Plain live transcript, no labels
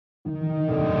Good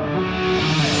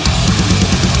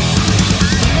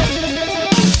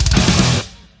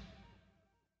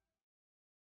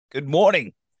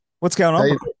morning. What's going on,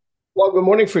 Hey, bro? well, good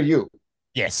morning for you.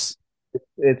 Yes,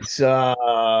 It's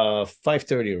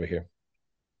 5:30 over here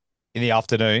in the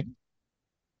afternoon.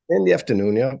 in the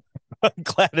afternoon. Yeah. I'm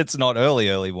glad it's not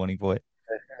early morning for you.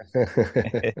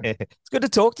 It's good to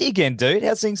talk to you again, dude.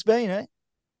 How's things been, eh?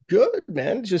 Good,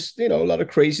 man. Just, a lot of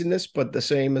craziness, but the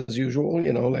same as usual,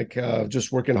 like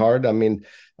just working hard. I mean,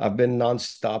 I've been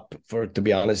nonstop to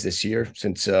be honest, this year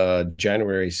since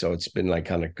January. So it's been like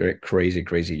kind of crazy,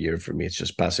 crazy year for me. It's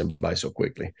just passing by so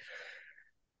quickly.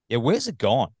 Yeah, where's it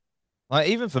gone? Like,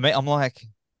 even for me, I'm like,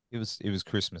 it was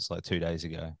Christmas like 2 days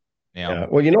ago. Now, Yeah.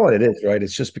 Well, you know what it is, right?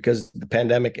 It's just because the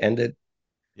pandemic ended.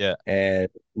 yeah, And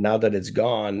now that it's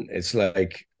gone, it's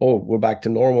like, oh, we're back to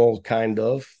normal, kind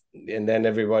of. And then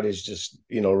everybody's just,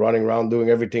 running around doing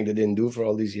everything they didn't do for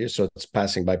all these years. So it's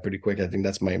passing by pretty quick. I think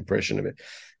that's my impression of it.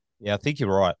 yeah, I think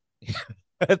you're right.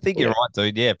 I think you're Yeah. right,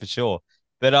 dude. Yeah, for sure.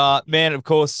 But man, of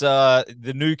course,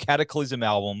 the new Cataclysm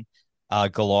album,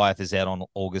 Goliath, is out on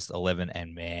August 11,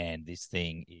 and man, this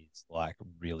thing is like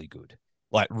really good.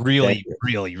 Like Thank really, you.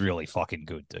 really, really fucking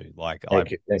good, dude. Like I'm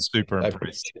Thank you. Thank you. super I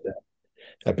impressed. appreciate that.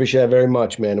 I appreciate that very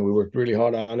much, man. We worked really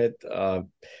hard on it.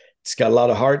 It's got a lot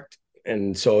of heart.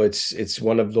 And so it's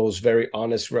one of those very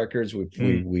honest records.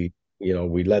 Mm.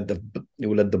 We let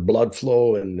the blood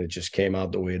flow and it just came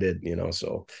out the way it did.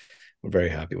 So we're very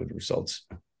happy with the results.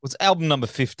 Was album number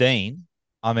 15.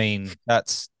 I mean,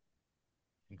 that's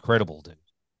incredible, dude.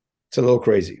 It's a little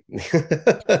crazy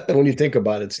when you think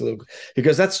about it. It's a little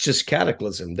because that's just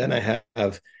Cataclysm. Then I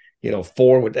have,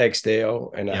 four with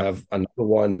Exdeo, and I Yep. have another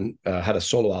one. Had a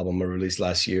solo album I released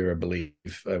last year, I believe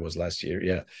it was last year.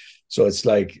 Yeah, so it's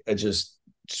like I just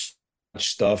so much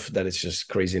stuff that it's just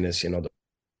craziness.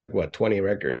 What 20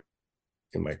 records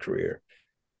in my career.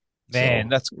 Man, So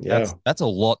that's yeah, that's that's a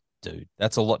lot, dude.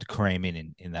 That's a lot to cram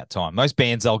in that time. Most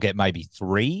bands they'll get maybe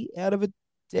three out of a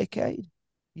decade.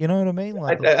 You know what I mean? I,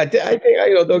 Like, I, I think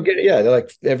they'll get they're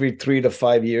like every 3 to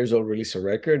 5 years they'll release a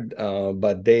record,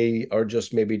 but they are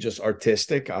just maybe just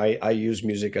artistic. I use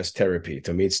music as therapy.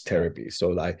 To me, it's therapy.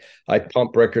 So I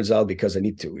pump records out because I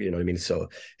need to. You know what I mean? So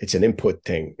it's an input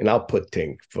thing, an output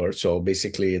thing. So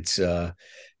basically, it's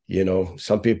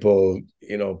some people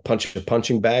punch a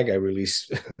punching bag. I release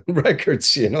records.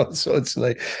 So it's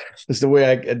like it's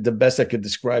the best I could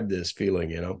describe this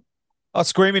feeling. oh,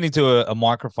 screaming into a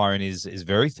microphone is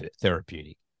very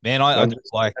therapeutic. Man, I I'm do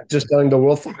just, like. I'm just telling the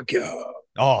world, fuck you.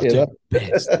 Oh, You dude, know.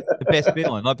 the best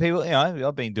feeling. Like people,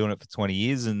 I've been doing it for 20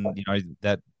 years, and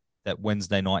that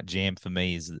Wednesday night jam for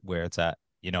me is where it's at.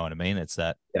 You know what I mean? It's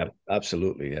that Yeah,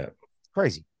 absolutely. Yeah.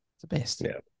 crazy. It's the best.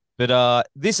 Yeah. But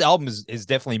this album is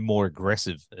definitely more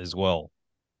aggressive as well,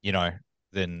 you know,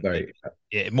 than Very.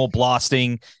 yeah, more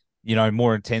blasting,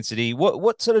 more intensity.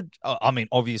 What sort of I mean,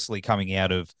 obviously coming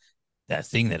out of that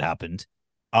thing that happened,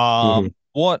 Mhm.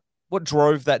 what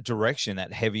drove that direction,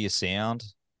 that heavier sound?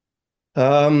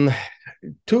 Um,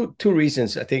 two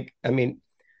reasons. I think, I mean,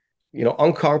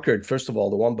 Unconquered, first of all,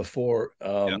 the one before,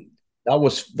 Yeah. that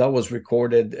was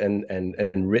recorded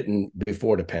and written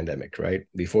before the pandemic, right?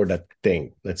 Before that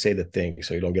thing. Let's say the thing,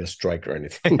 so you don't get a strike or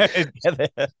anything.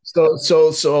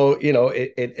 So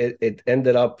it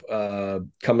ended up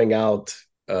coming out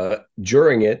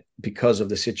during it because of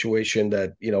the situation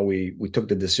that we took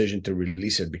the decision to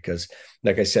release it because,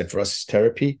 like I said, for us it's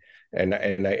therapy, and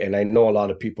I know a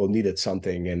lot of people needed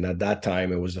something, and at that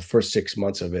time it was the first 6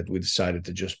 months of it. We decided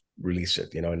to just release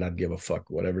it, and not give a fuck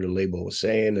whatever the label was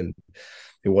saying, and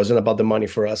it wasn't about the money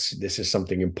for us. This is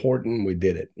something important. We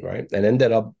did it right, and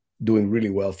ended up doing really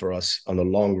well for us on the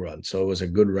long run. So it was a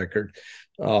good record.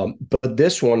 But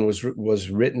this one was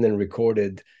written and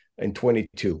recorded in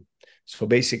 22. So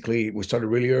basically, we started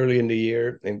really early in the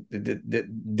year, and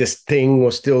this thing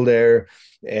was still there,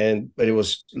 but it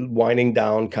was winding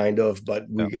down, kind of. But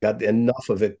Yeah. we got enough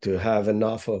of it to have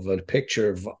enough of a picture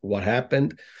of what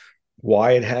happened,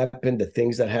 why it happened, the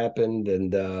things that happened,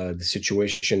 and the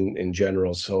situation in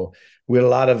general. So we had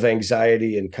a lot of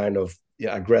anxiety and kind of,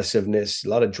 yeah, aggressiveness, a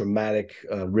lot of dramatic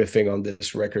riffing on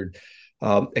this record.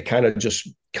 It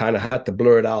kind of had to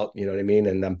blur it out, you know what I mean?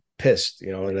 And I'm pissed,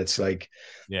 and it's like,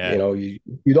 Yeah.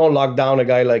 you don't lock down a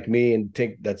guy like me and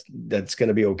think that's going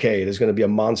to be okay. There's going to be a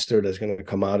monster that's going to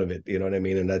come out of it, you know what I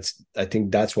mean? And I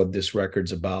think that's what this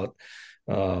record's about,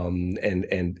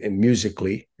 and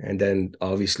musically, and then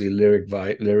obviously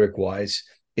lyric wise,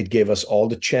 it gave us all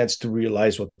the chance to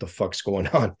realize what the fuck's going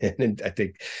on. And I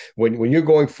think when you're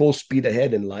going full speed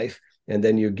ahead in life, and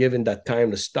then you're given that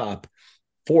time to stop,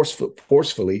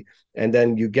 forcefully, and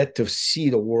then you get to see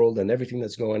the world and everything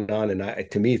that's going on.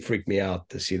 And to me, it freaked me out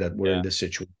to see that we're in Yeah. this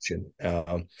situation.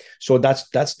 So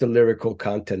that's the lyrical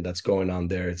content that's going on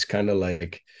there. It's kind of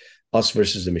like us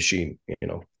versus the machine, you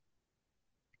know.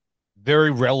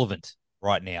 Very relevant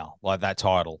right now, like that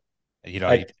title.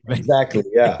 Exactly,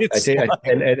 yeah. I It's think,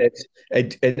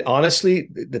 like, and honestly,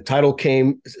 the title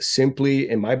came simply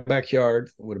in my backyard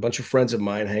with a bunch of friends of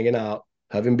mine hanging out,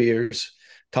 having beers,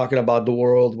 talking about the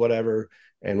world, whatever.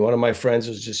 And one of my friends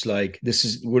was just like,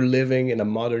 we're living in a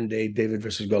modern day David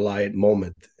versus Goliath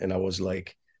moment. And I was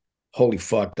like, holy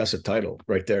fuck, that's a title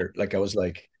right there. Like, I was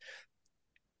like,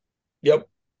 yep.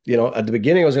 At the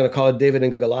beginning, I was going to call it David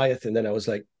and Goliath. And then I was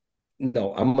like,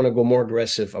 no, I'm going to go more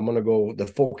aggressive. I'm going to go the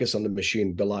focus on the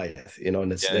machine, Goliath,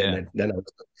 and it's yeah, yeah.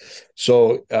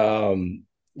 so,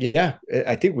 yeah,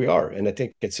 I think we are. And I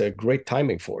think it's a great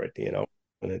timing for it.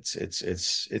 And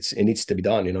it needs to be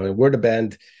done, and we're the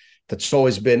band that's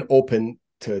always been open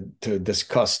to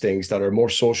discuss things that are more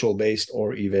social based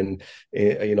or even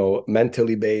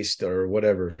mentally based or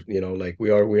whatever, like we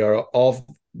are all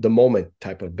the moment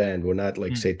type of band. We're not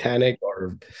like Mm. satanic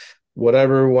or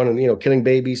whatever one, killing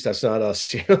babies. That's not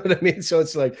us. You know what I mean? So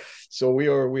it's like, so we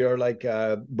are like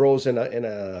bros in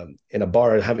a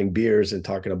bar having beers and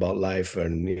talking about life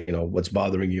and what's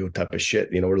bothering you type of shit.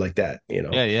 We're like that.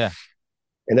 Yeah, yeah.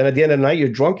 And then at the end of the night, you're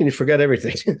drunk and you forget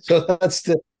everything. So that's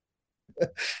the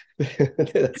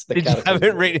that's the Did you have it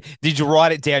cataclysm. read? Did you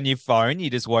write it down your phone? You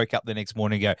just woke up the next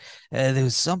morning and go, there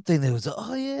was something. There was,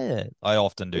 oh yeah. I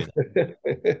often do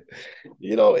that.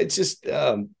 It's just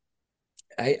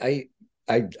I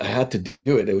I had to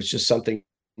do it. It was just something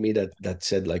me that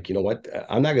said, like, you know what,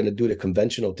 I'm not going to do the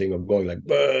conventional thing of going like,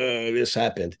 this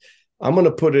happened. I'm going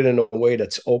to put it in a way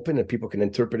that's open and people can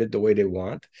interpret it the way they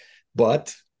want.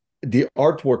 But the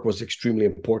artwork was extremely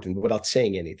important without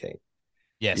saying anything.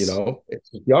 Yes. The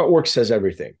artwork says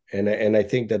everything, and I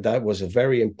think that was a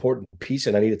very important piece.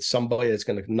 And I needed somebody that's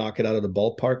going to knock it out of the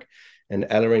ballpark. And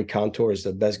Elarin Kantor is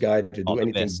the best guy to Oh, do the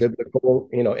anything best. biblical,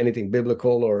 anything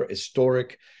biblical or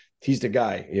historic. He's the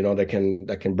guy,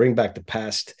 that can bring back the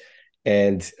past.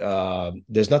 And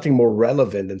there's nothing more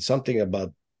relevant than something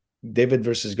about David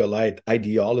versus Goliath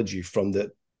ideology from the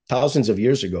thousands of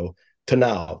years ago to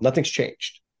now. Nothing's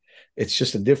changed. It's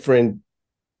just a different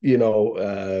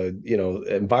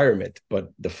environment, but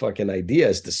the fucking idea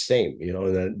is the same,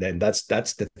 and then that's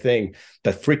the thing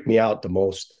that freaked me out the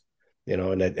most,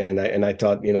 and I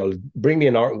thought, bring me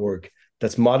an artwork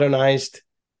that's modernized,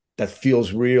 that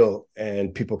feels real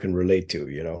and people can relate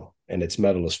to, and it's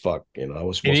metal as fuck, that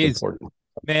was It most is. important.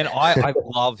 Man, I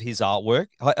love his artwork.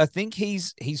 I think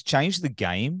he's changed the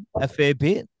game a fair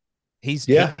bit. He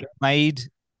Yeah, made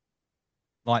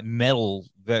like metal.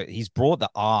 He's brought the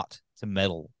art to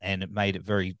metal, and it made it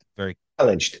very, very.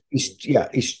 challenged. He's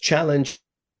challenged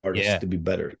artists Yeah, to be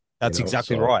better, that's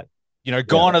exactly so right. yeah.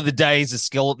 Gone are the days of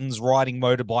skeletons riding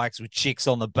motorbikes with chicks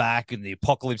on the back and the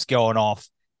apocalypse going off.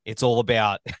 It's all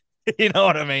about, you know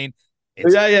what I mean?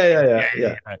 It's Yeah, yeah, yeah, yeah,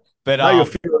 yeah, yeah. but Now you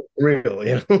feel real,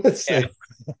 it's yeah.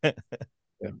 like,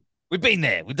 yeah. We've been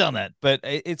there, we've done that. But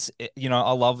I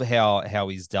love how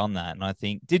he's done that, and I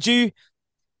think did you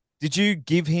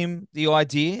give him the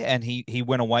idea and he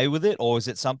went away with it, or is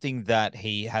it something that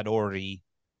he had already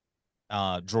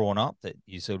drawn up that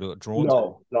you sort of got drawn to?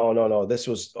 No, no, no, no. This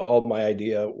was all my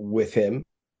idea with him,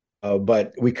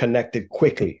 but we connected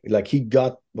quickly. Like, he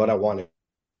got what I wanted.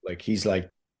 Like, he's like,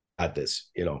 at this,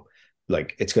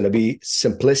 like, it's going to be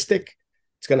simplistic.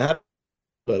 It's going to happen,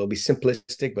 but it'll be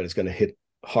simplistic, but it's going to hit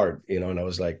hard, And I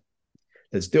was like,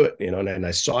 let's do it, And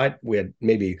I saw it. We had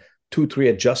maybe 2, 3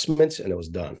 adjustments, and it was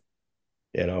done.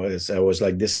 I was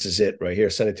like, this is it right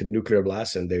here. Send it to Nuclear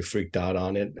Blast, and they freaked out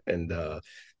on it. And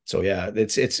so yeah,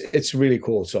 it's really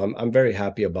cool. So I'm very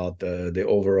happy about the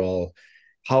overall,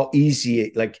 how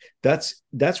easy, like, that's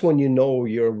when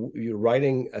you're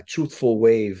writing a truthful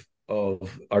wave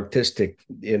of artistic,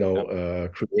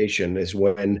 creation, is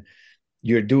when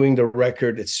you're doing the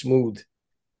record, it's smooth,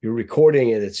 you're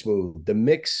recording it, it's smooth, the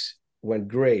mix went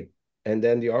great, and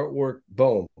then the artwork,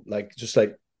 boom, like, just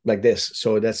like this.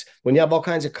 So that's when you have all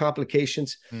kinds of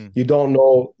complications, Mm. you don't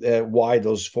know why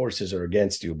those forces are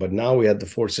against you. But now we had the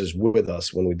forces with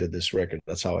us when we did this record.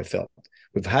 That's how I felt.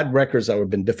 We've had records that have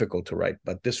been difficult to write,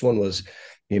 but this one was,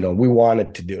 we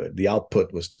wanted to do it. The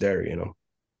output was there.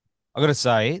 I gotta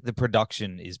say, the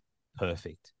production is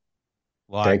perfect.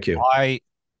 Like Thank you.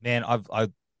 man,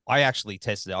 I actually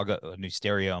tested it. I got a new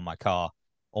stereo in my car,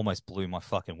 almost blew my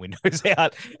fucking windows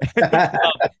out.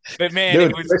 But man, it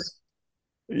Dude, was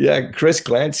Yeah, Chris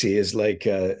Clancy is like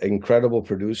an incredible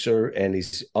producer, and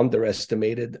he's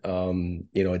underestimated.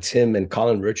 It's him and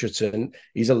Colin Richardson.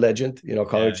 He's a legend. Colin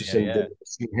Yeah, yeah, Richardson yeah. did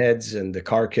Machine Heads and The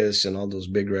Carcass and all those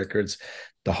big records.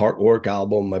 The Heartwork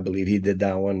album, I believe he did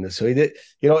that one. So he did.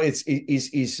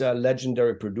 He's a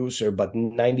legendary producer, but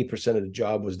 90% of the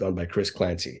job was done by Chris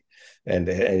Clancy, and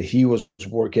he was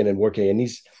working and working, and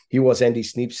he was Andy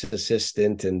Sneap's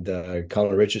assistant and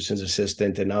Colin Richardson's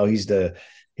assistant, and now he's the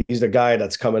guy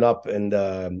that's coming up,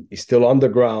 and he's still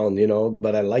underground,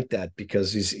 but I like that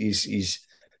because he's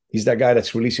that guy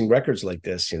that's releasing records like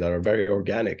this, that are very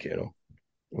organic,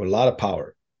 with a lot of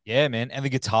power. Yeah, man. And the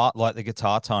guitar, like the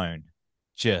guitar tone,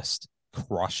 just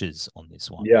crushes on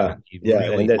this one. Yeah, Like you yeah,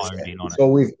 and really that's honed in on it. so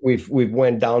we've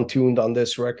went down tuned on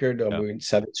this record. Yeah. We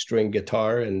 7 string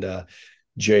guitar, and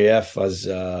JF as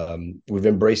we've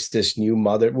embraced this new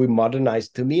we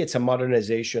modernized. To me, it's a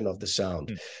modernization of the sound,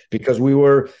 Mm. because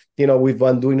we've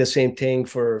been doing the same thing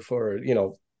for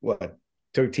what,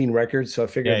 13 records. So I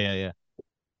Yeah, figured yeah, yeah.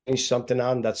 change something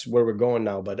on. That's where we're going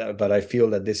now. But I feel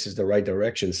that this is the right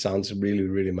direction. Sounds really,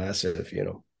 really massive.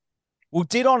 Well,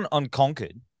 did on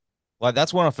Conquered, like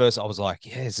that's when I was like,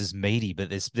 yeah, this is meaty, but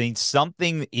there's been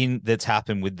something in that's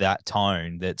happened with that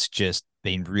tone that's just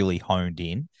been really honed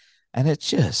in. And it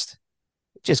just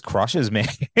crushes, man.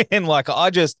 And like I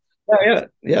just Yeah,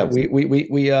 yeah,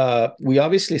 yeah. We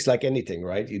obviously, it's like anything,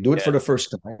 right? You do it for yeah, the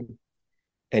first time,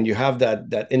 and you have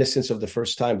that innocence of the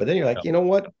first time, but then you're yeah, like, you know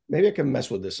what, maybe I can mess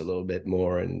with this a little bit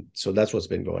more, and so that's what's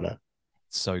been going on.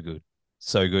 so good.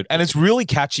 So good. And it's really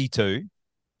catchy too.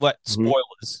 Like Mhm.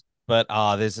 spoilers, but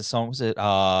there's a song, was it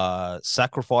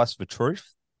Sacrifice for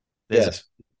Truth? There's Yes.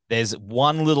 there's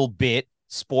one little bit,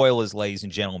 spoilers, ladies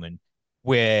and gentlemen,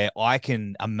 where I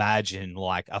can imagine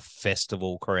like a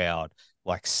festival crowd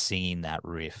like singing that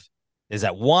riff. There's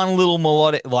that one little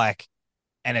melodic, like,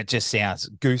 and it just sounds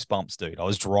goosebumps, dude. I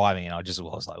was driving and I just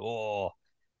was like, oh,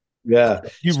 Yeah,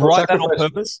 you so write that on sacrifice.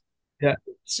 purpose? Yeah.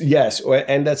 Yes,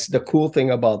 and that's the cool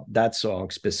thing about that song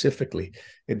specifically.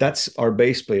 That's our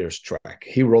bass player's track.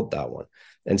 He wrote that one.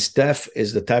 And Steph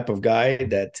is the type of guy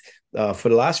that for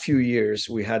the last few years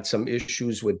we had some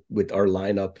issues with our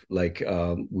lineup. Like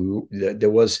there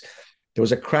was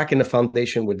a crack in the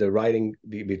foundation with the writing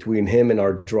between him and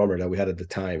our drummer that we had at the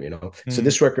time. So Mm,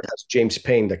 this record has James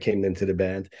Payne that came into the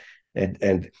band,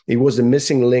 and he was the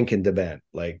missing link in the band.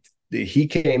 Like he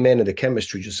came in and the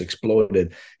chemistry just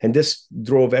exploded, and this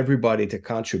drove everybody to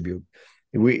contribute.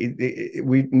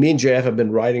 Me and JF have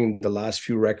been writing the last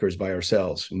few records by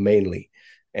ourselves mainly,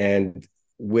 and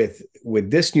with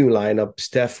this new lineup,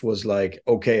 Steph was like,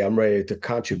 okay, I'm ready to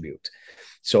contribute.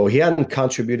 So he hadn't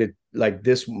contributed like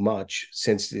this much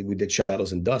since we did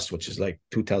Shadows and Dust, which is like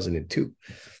 2002.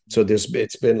 So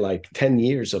it's been like 10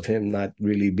 years of him not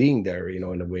really being there, in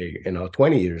a way,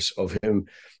 20 years of him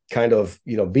kind of,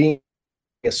 being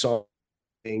a song,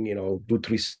 do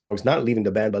 3 songs, not leaving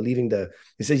the band, but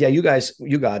he says, yeah, you guys,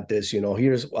 you got this,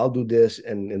 I'll do this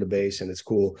and in the bass, and it's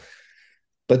cool.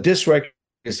 But this record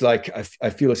is like, I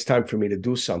feel it's time for me to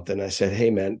do something. I said, hey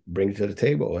man, bring it to the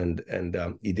table. And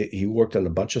he worked on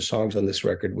a bunch of songs on this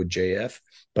record with JF,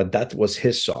 but that was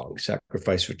his song,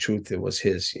 Sacrifice for Truth. It was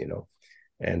his.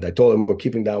 And I told him, we're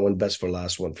keeping that one, best for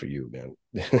last one for you, man.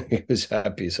 He was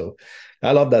happy. So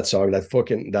I love that song.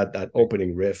 That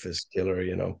opening riff is killer.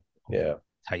 Yeah.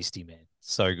 tasty, man.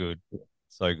 So good.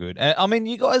 So good. And I mean,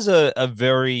 you guys are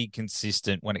very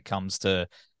consistent when it comes to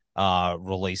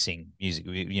releasing music.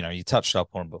 You touched up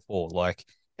on it before, like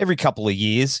every couple of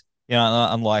years,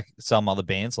 unlike some other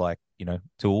bands like,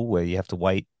 Tool, where you have to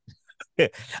wait a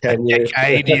 10 years.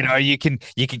 decade,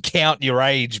 you can count your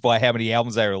age by how many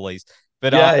albums they release.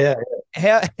 But Yeah,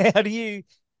 yeah. how do you,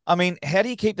 I mean, how do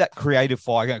you keep that creative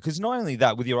fire going? Because not only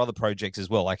that, with your other projects as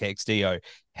well, like XDO,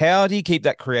 how do you keep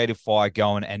that creative fire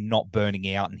going and not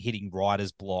burning out and hitting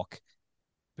writer's block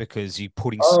because you're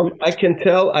putting so I much.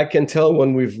 can tell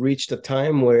when we've reached a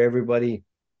time where everybody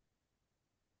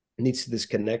needs to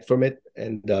disconnect from it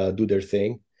and do their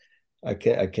thing. I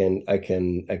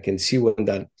can see when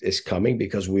that is coming,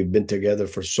 because we've been together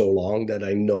for so long that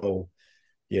I know.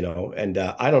 And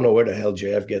I don't know where the hell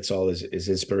JF gets all his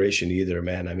inspiration either,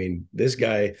 man. I mean, this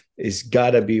guy is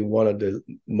got to be one of the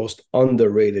most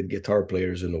underrated guitar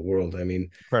players in the world. I mean,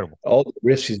 Incredible. all the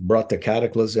riffs he's brought to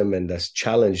Cataclysm, and that's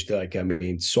challenged, like, I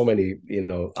mean, so many,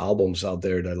 albums out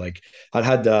there that, like, I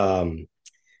had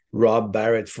Rob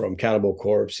Barrett from Cannibal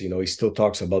Corpse, he still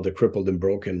talks about the crippled and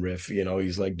broken riff.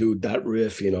 He's like, dude, that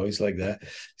riff, he's like that.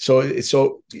 So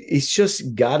he's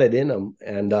just got it in him,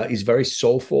 and he's very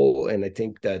soulful. And I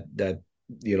think that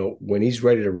when he's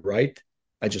ready to write,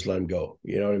 I just let them go.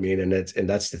 You know what I mean? And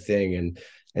that's the thing.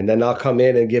 And then I'll come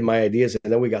in and give my ideas,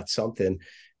 and then we got something.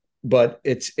 But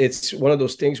it's one of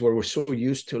those things where we're so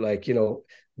used to, like,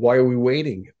 why are we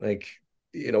waiting? Like,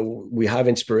 we have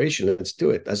inspiration. Let's do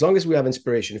it. As long as we have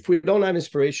inspiration. If we don't have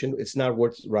inspiration, it's not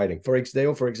worth writing. For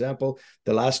example,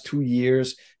 the last 2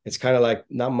 years, it's kind of like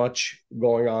not much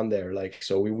going on there. Like,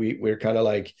 so we're kind of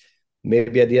like,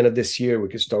 maybe at the end of this year we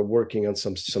could start working on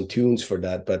some tunes for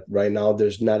that. But right now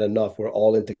there's not enough. We're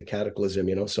all into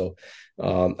Cataclysm. So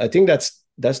I think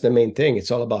that's the main thing.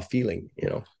 It's all about feeling.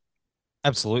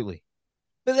 Absolutely.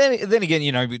 But then again,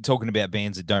 we're talking about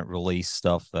bands that don't release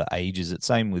stuff for ages. It's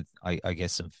same with, I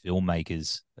guess, some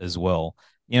filmmakers as well.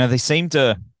 They seem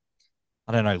to,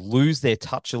 I don't know, lose their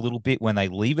touch a little bit when they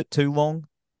leave it too long.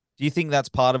 Do you think that's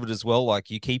part of it as well?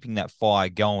 Like, you're keeping that fire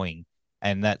going,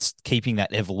 and that's keeping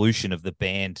that evolution of the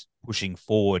band pushing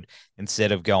forward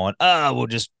instead of going, we'll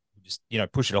just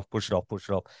push it off, push it off, push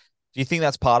it off. Do you think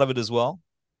that's part of it as well?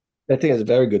 I think it's a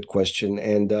very good question.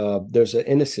 And there's an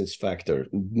innocence factor.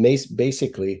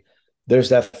 Basically, there's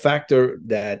that factor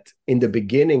that in the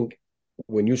beginning,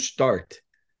 when you start,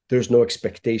 there's no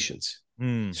expectations.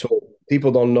 Hmm. So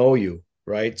people don't know you,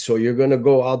 right? So you're going to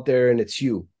go out there and it's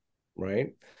you,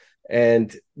 right?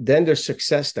 And then there's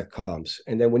success that comes.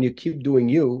 And then when you keep doing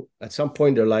you, at some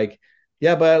point, they're like,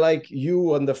 yeah, but I like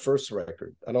you on the first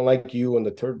record. I don't like you on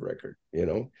the third record.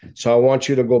 So I want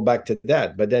you to go back to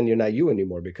that. But then you're not you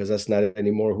anymore, because that's not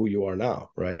anymore who you are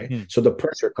now, right? Hmm. So the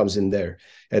pressure comes in there.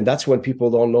 And that's when people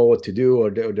don't know what to do,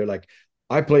 or they're like,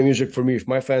 I play music for me. If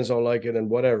my fans don't like it and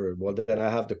whatever, well, then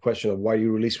I have the question of why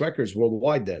you release records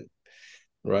worldwide then,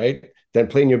 right? Then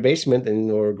play in your basement and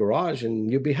or garage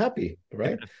and you'll be happy,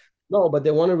 right? No, but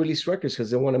they want to release records because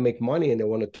they want to make money and they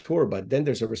want to tour. But then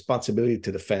there's a responsibility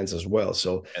to the fans as well.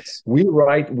 So Yes. we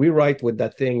write with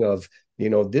that thing of,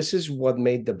 this is what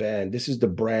made the band. This is the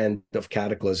brand of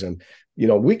Cataclysm.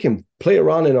 We can play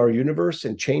around in our universe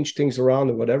and change things around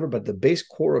and whatever, but the base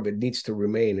core of it needs to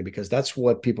remain, because that's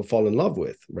what people fall in love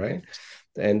with, right?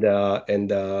 And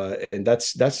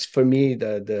that's for me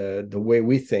the way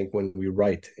we think when we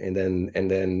write, and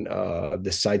then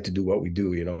decide to do what we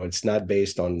do. It's not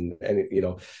based on any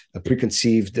a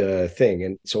preconceived thing.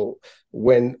 And so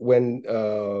when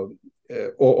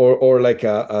or like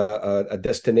a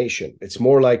destination, it's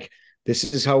more like,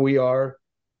 this is how we are.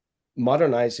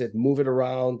 Modernize it, move it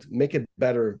around, make it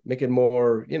better, make it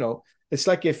more. It's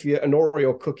like if you an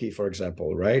Oreo cookie, for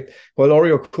example, right? Well,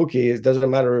 Oreo cookie, it doesn't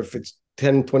matter if it's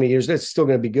 10, 20 years, it's still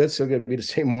going to be good, still going to be the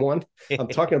same one. I'm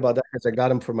talking about that because I got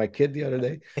them for my kid the other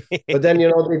day. But then,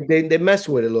 they mess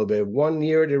with it a little bit. One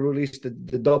year they released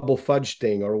the double fudge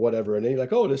thing or whatever, and then you're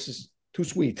like, oh, this is too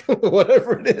sweet,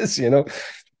 whatever it is.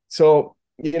 So,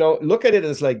 look at it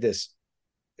as like this.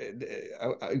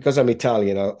 Because I'm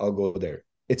Italian, I'll go there.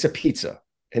 It's a pizza.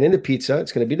 And in the pizza,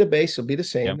 it's going to be the base, it'll be the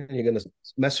same. Yep. And you're going to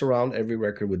mess around every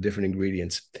record with different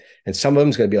ingredients. And some of them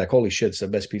is going to be like, holy shit, it's the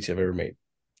best pizza I've ever made.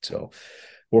 So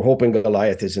we're hoping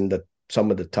Goliath is in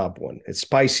some of the top one. It's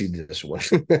spicy, this one.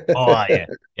 Oh, yeah.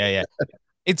 Yeah, yeah.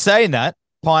 It's saying that.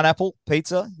 Pineapple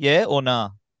pizza, yeah or nah?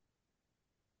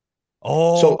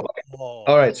 So, Oh,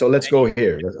 all right. So let's go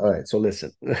here. All right. So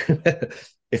listen,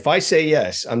 if I say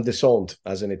yes, I'm disowned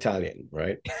as an Italian,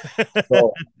 right?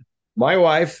 So my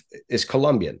wife is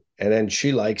Colombian, and then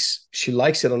she likes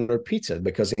it on her pizza,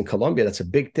 because in Colombia that's a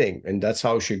big thing, and that's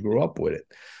how she grew up with it.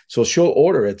 So she'll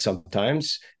order it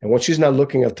sometimes, and when she's not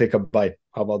looking, I'll take a bite.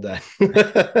 How about that?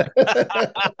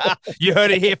 You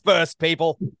heard it here first,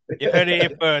 people. You heard it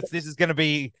here first. This is going to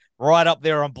be right up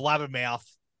there on Blabbermouth,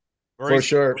 where For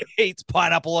sure. he eats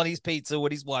pineapple on his pizza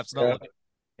when his wife's not looking.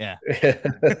 Yeah.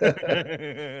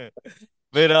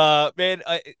 But man,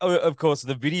 of course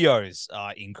the videos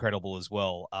are incredible as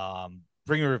well.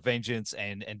 Bringer of Vengeance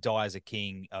and Die as a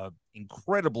King are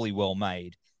incredibly well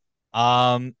made.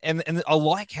 And I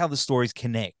like how the stories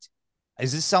connect.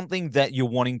 Is this something that you're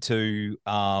wanting to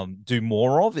do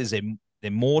more of? Is there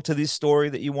more to this story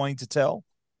that you're wanting to tell?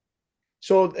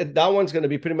 So that one's going to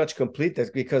be pretty much complete. That's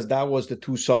because that was the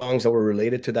two songs that were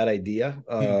related to that idea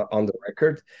on the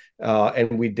record,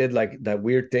 and we did like that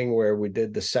weird thing where we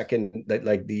did the second, that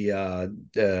like the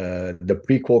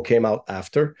prequel came out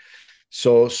after.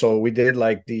 So we did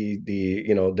like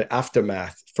the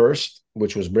aftermath first,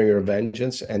 which was Bringer of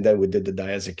Vengeance, and then we did the Die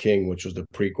as a King, which was the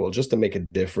prequel, just to make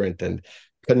it different and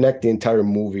connect the entire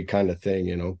movie kind of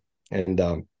thing. And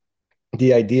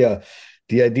the idea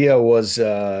was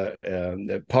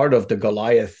part of the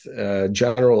Goliath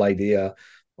general idea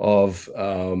of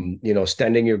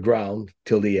standing your ground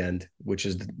till the end, which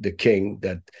is the king,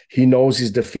 that he knows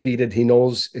he's defeated, he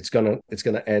knows it's gonna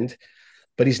end,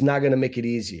 but he's not going to make it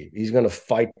easy. He's going to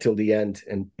fight till the end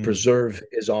and preserve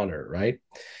his honor, right?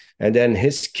 And then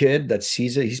his kid that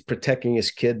sees it, he's protecting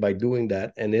his kid by doing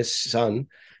that, and his son,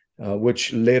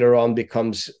 which later on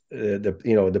becomes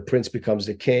the prince becomes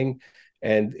the king,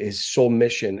 and his sole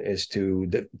mission is to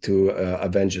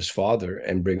avenge his father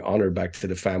and bring honor back to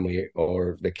the family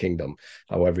or the kingdom,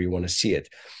 however you want to see it.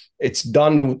 It's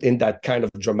done in that kind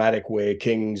of dramatic way,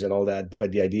 kings and all that.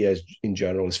 But the idea is, in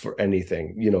general, is for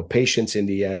anything. Patience in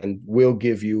the end will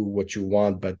give you what you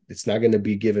want, but it's not going to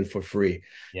be given for free.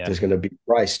 Yeah. There's going to be a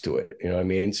price to it. You know what I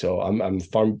mean? So I'm a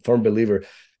firm believer.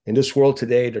 In this world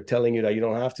today, they're telling you that you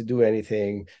don't have to do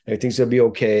anything. Everything's going to be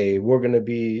okay. We're going to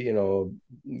be,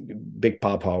 big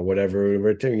papa, whatever,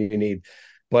 everything you need.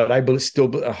 But I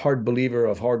still a hard believer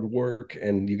of hard work,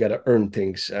 and you got to earn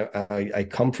things. I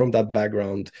come from that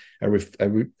background.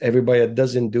 Everybody that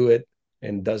doesn't do it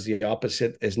and does the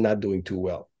opposite is not doing too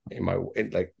well,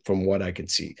 from what I can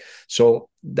see. So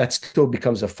that still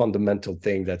becomes a fundamental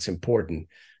thing that's important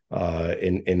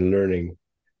in learning,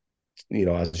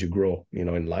 as you grow,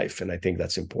 in life. And I think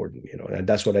that's important, and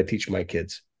that's what I teach my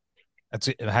kids. That's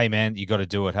it. Hey man, you got to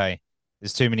do it. Hey,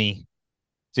 there's too many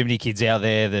kids out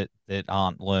there that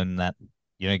aren't learning that.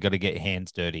 Got to get your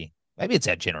hands dirty. Maybe it's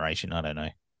our generation. I don't know.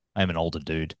 I'm an older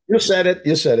dude. You said it.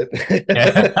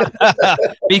 Yeah.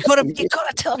 But you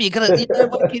gotta tell me. My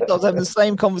kids, I was having the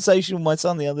same conversation with my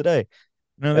son the other day.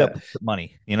 About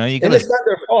money. You gotta. And it's not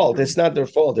their fault. It's not their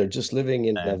fault. They're just living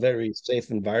in a very safe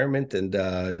environment. And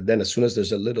then as soon as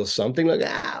there's a little something like,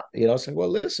 it's like, well,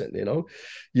 listen,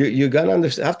 you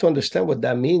gotta have to understand what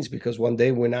that means, because one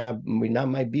day we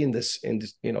might be in this,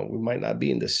 we might not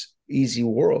be in this easy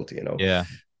world, Yeah.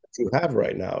 you have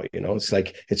right now. It's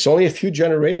like, it's only a few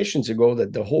generations ago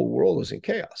that the whole world was in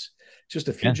chaos. Just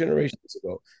a few generations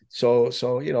ago. So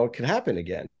it can happen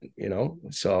again,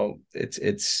 so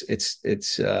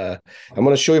it's I'm going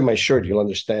to show you my shirt. You'll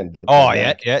understand. Oh,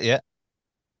 yeah.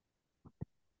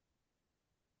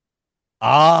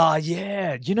 Ah,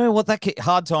 yeah. You know what?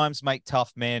 Hard times make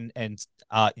tough men, and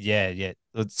yeah.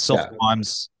 Soft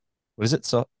times. What is it?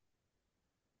 So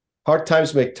hard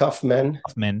times make tough men.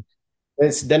 Tough men.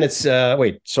 It's Just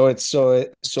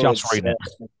reading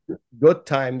it. Good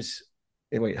times.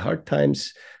 Wait, hard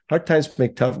times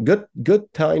make tough.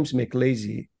 Good times make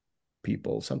lazy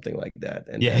people, something like that.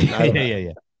 And yeah.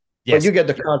 Yes. But you get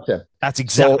the concept. That's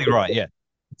exactly right. Yeah,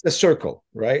 it's a circle,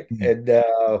 right? Mm-hmm.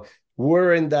 And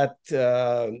we're in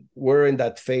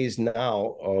that phase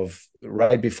now of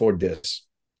right before this.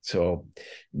 So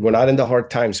we're not in the hard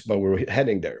times, but we're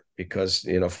heading there because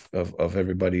of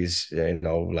everybody's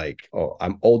like, oh,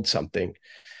 I'm owed something.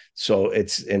 So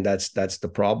that's the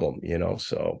problem,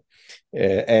 so.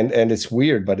 And it's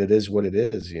weird, but it is what it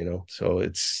is, so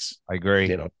it's. I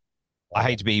agree. I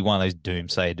hate to be one of those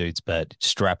doomsayer dudes, but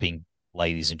strapping,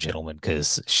 ladies and gentlemen,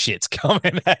 because shit's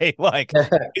coming. Hey, like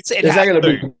it's not going to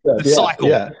be the cycle.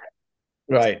 Yeah,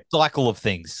 right. Cycle of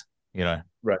things,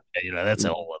 Right. That's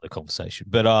a whole other conversation.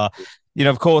 But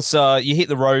of course, you hit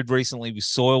the road recently with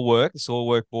the Soil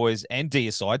Work boys, and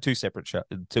DSI, two separate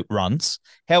runs.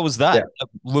 How was that? Yeah. It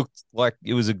looked like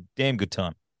it was a damn good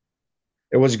time.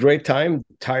 It was a great time,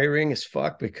 tiring as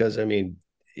fuck, because we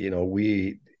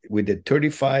did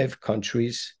 35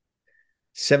 countries,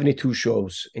 72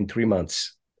 shows in 3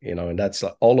 months, and that's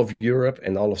all of Europe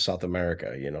and all of South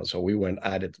America, so we went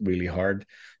at it really hard.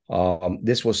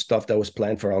 This was stuff that was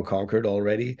planned for Unconquered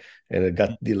already, and it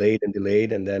got delayed,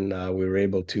 and then we were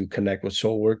able to connect with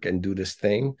Soul Work and do this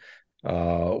thing,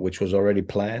 which was already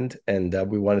planned, and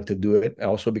we wanted to do it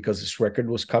also because this record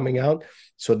was coming out.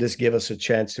 So this gave us a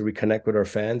chance to reconnect with our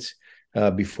fans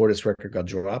before this record got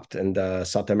dropped. And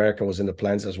South America was in the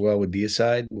plans as well with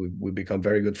DSI. We become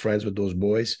very good friends with those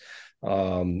boys.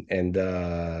 And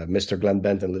Mr. Glenn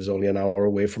Benton lives only an hour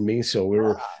away from me, so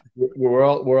we're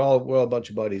all a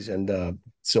bunch of buddies, and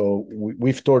so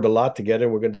we've toured a lot together.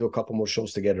 We're going to do a couple more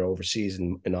shows together overseas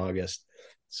in August,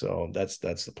 so that's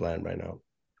the plan right now.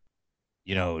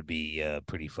 It would be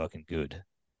pretty fucking good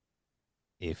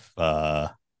if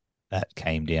that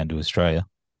came down to Australia.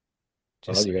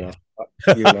 Well, you're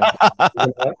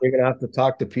gonna have to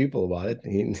talk to people about it.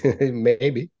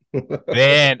 Maybe.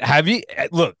 Man, have you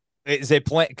look? Is there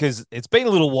plan? Because it's been a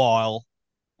little while.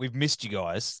 We've missed you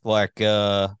guys. Like,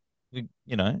 is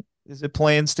there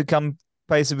plans to come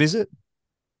pay us a visit?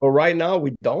 Well, right now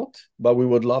we don't, but we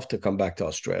would love to come back to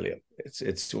Australia.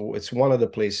 It's one of the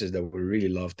places that we really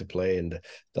love to play. And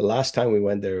the last time we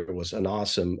went there, it was an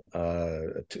awesome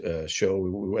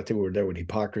show. I think we were there with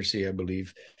Hypocrisy, I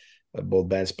believe. both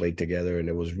bands played together, and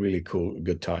it was really cool,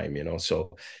 good time,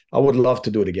 So I would love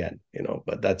to do it again,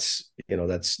 but that's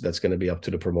going to be up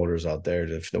to the promoters out there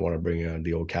if they want to bring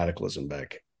the old Cataclysm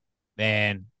back.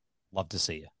 Man, love to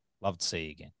see you. Love to see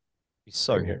you again. Be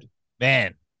so Same here. good.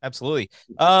 Man, absolutely.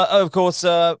 Of course,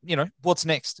 what's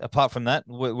next apart from that?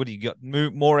 What do you got?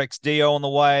 More XDO on the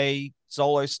way,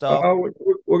 solo stuff.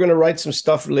 We're going to write some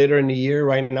stuff later in the year.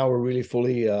 Right now, we're really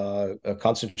fully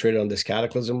concentrated on this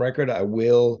Cataclysm record. I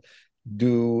will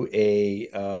do a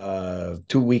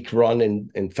 2-week run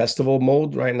in festival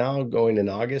mode right now, going in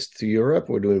August to Europe.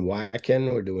 We're doing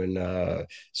Wacken, we're doing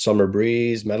Summer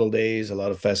Breeze, Metal Days, a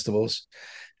lot of festivals.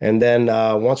 And then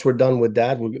once we're done with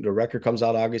that, the record comes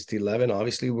out August 11.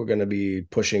 Obviously, we're going to be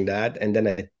pushing that. And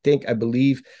then I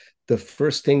believe the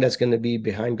first thing that's going to be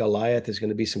behind Goliath is going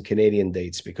to be some Canadian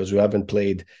dates because we haven't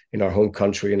played in our home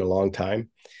country in a long time.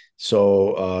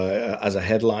 So as a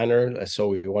headliner, so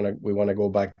we want to go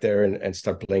back there and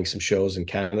start playing some shows in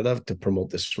Canada to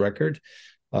promote this record.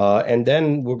 And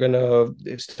then we're gonna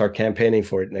start campaigning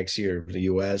for it next year, the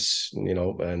US,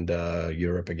 and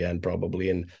Europe again, probably,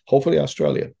 and hopefully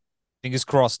Australia. Fingers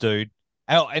crossed, dude.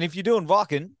 Oh, and if you're doing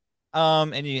Wacken,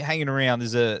 and you're hanging around,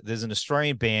 there's an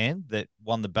Australian band that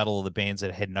won the Battle of the Bands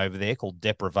that are heading over there called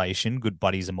Deprivation. Good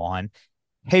buddies of mine.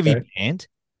 Heavy Okay. band.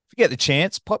 If you get the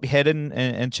chance, pop your head in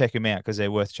and check them out because they're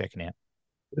worth checking out.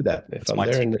 Do that. If That's I'm my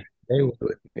there in tip the day, we'll do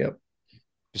it. Yep.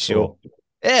 for sure. Cool.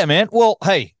 Yeah, man. Well,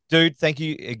 hey, dude, thank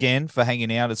you again for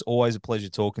hanging out. It's always a pleasure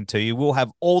talking to you. We'll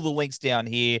have all the links down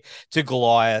here to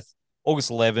Goliath,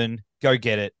 August 11. Go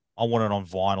get it. I want it on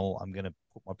vinyl. I'm going to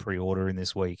put my pre-order in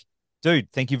this week.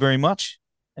 Dude, thank you very much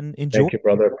and enjoy. Thank you,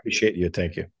 brother. Appreciate you.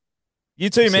 Thank you. You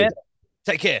too, See man.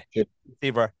 Take care. you. See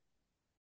you, bro.